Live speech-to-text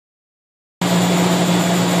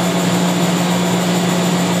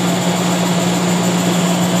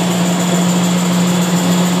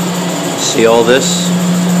See all this?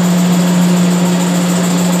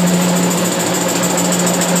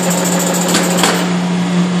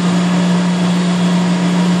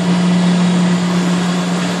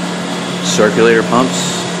 Circulator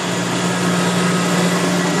pumps.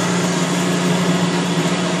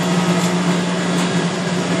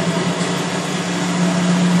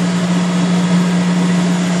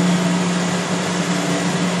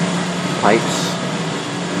 Pipes.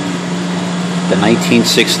 The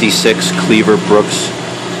 1966 Cleaver Brooks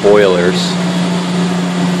boilers.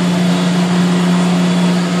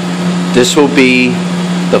 This will be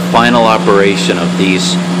the final operation of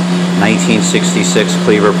these 1966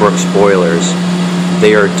 Cleaver Brooks boilers.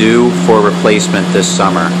 They are due for replacement this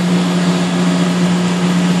summer.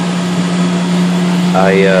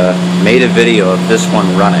 I made a video of this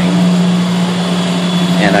one running,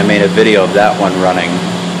 and I made a video of that one running.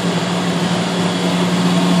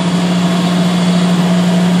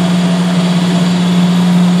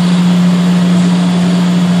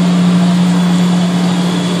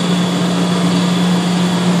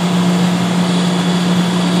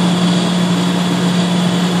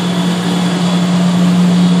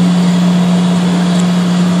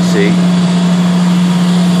 See?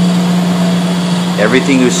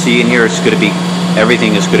 Everything you see in here is going to be,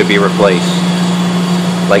 everything is going to be replaced.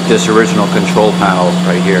 Like this original control panel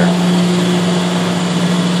right here.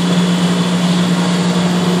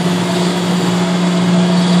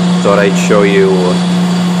 Thought I'd show you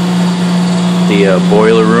the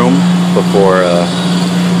boiler room before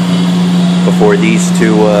these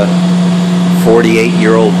two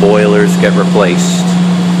 48-year-old boilers get replaced.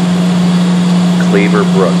 Cleaver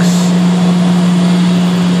Brooks.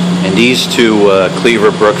 And these two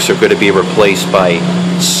Cleaver Brooks are going to be replaced by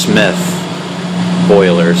Smith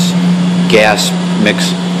boilers. Gas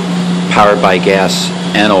mix, powered by gas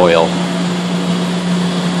and oil.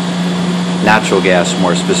 Natural gas,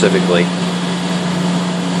 more specifically.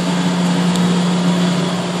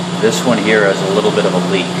 This one here has a little bit of a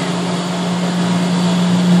leak.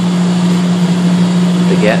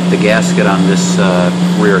 The gasket on this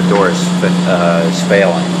rear door is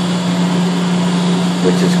failing,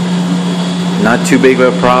 which is not too big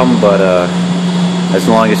of a problem, but as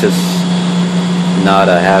long as it's not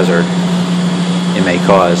a hazard, it may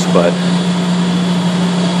cause. But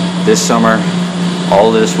this summer,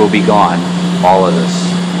 all of this will be gone. All of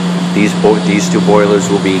this. These two boilers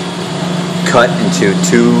will be cut into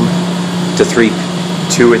two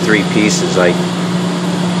or three pieces.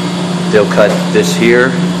 They'll cut this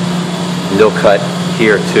here, and they'll cut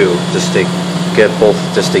here too, just to get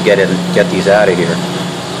these out of here.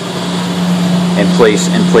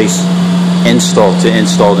 Install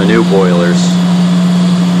the new boilers,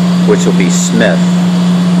 which will be Smith.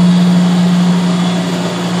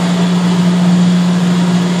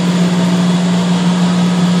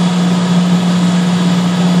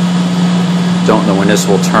 Don't know when this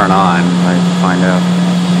will turn on. I have to find out.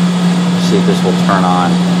 See if this will turn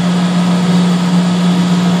on.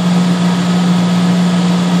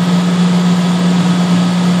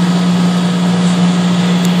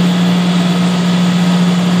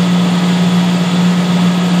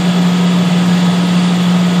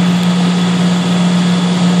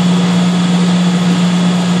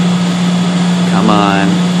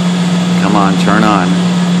 Come on, turn on.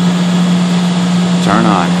 Turn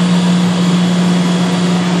on.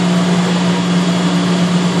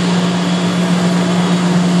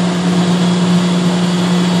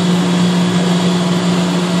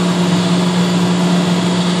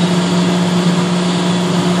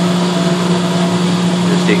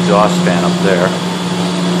 There's the exhaust fan up there.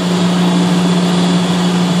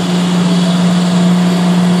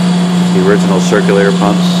 The original circulator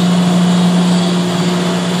pumps.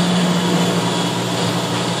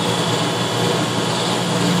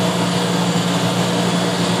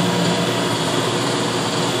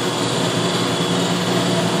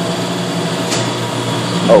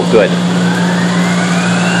 Oh, good.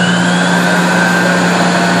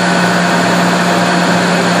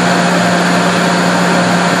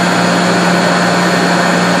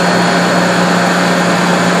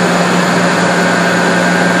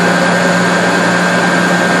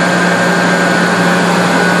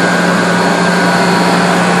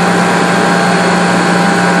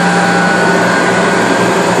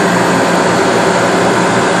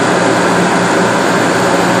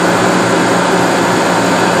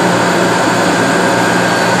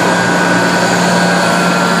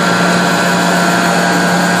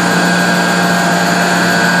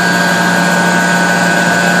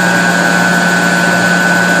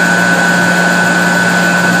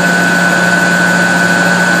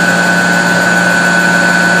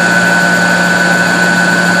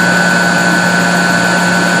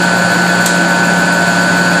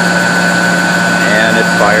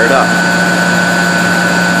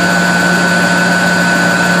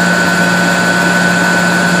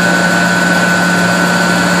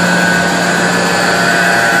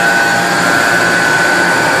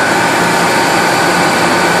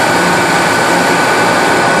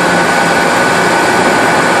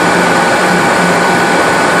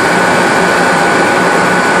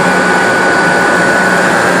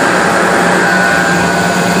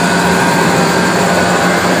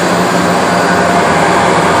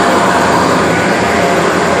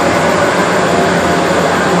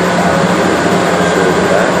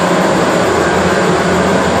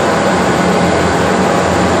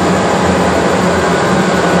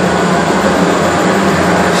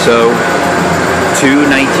 So, two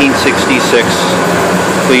 1966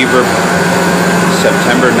 Cleaver,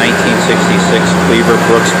 September 1966 Cleaver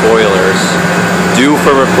Brooks boilers due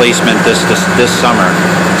for replacement this summer.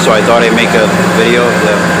 So I thought I'd make a video of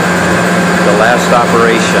the last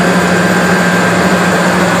operation.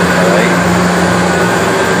 Alright.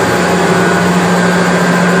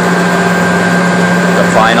 The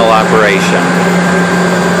final operation.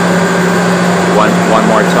 One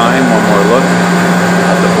more time, one more look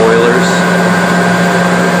at the boilers.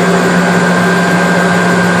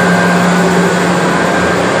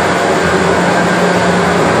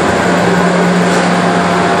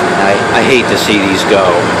 I hate to see these go.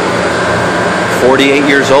 48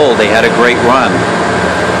 years old, they had a great run.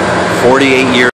 48 years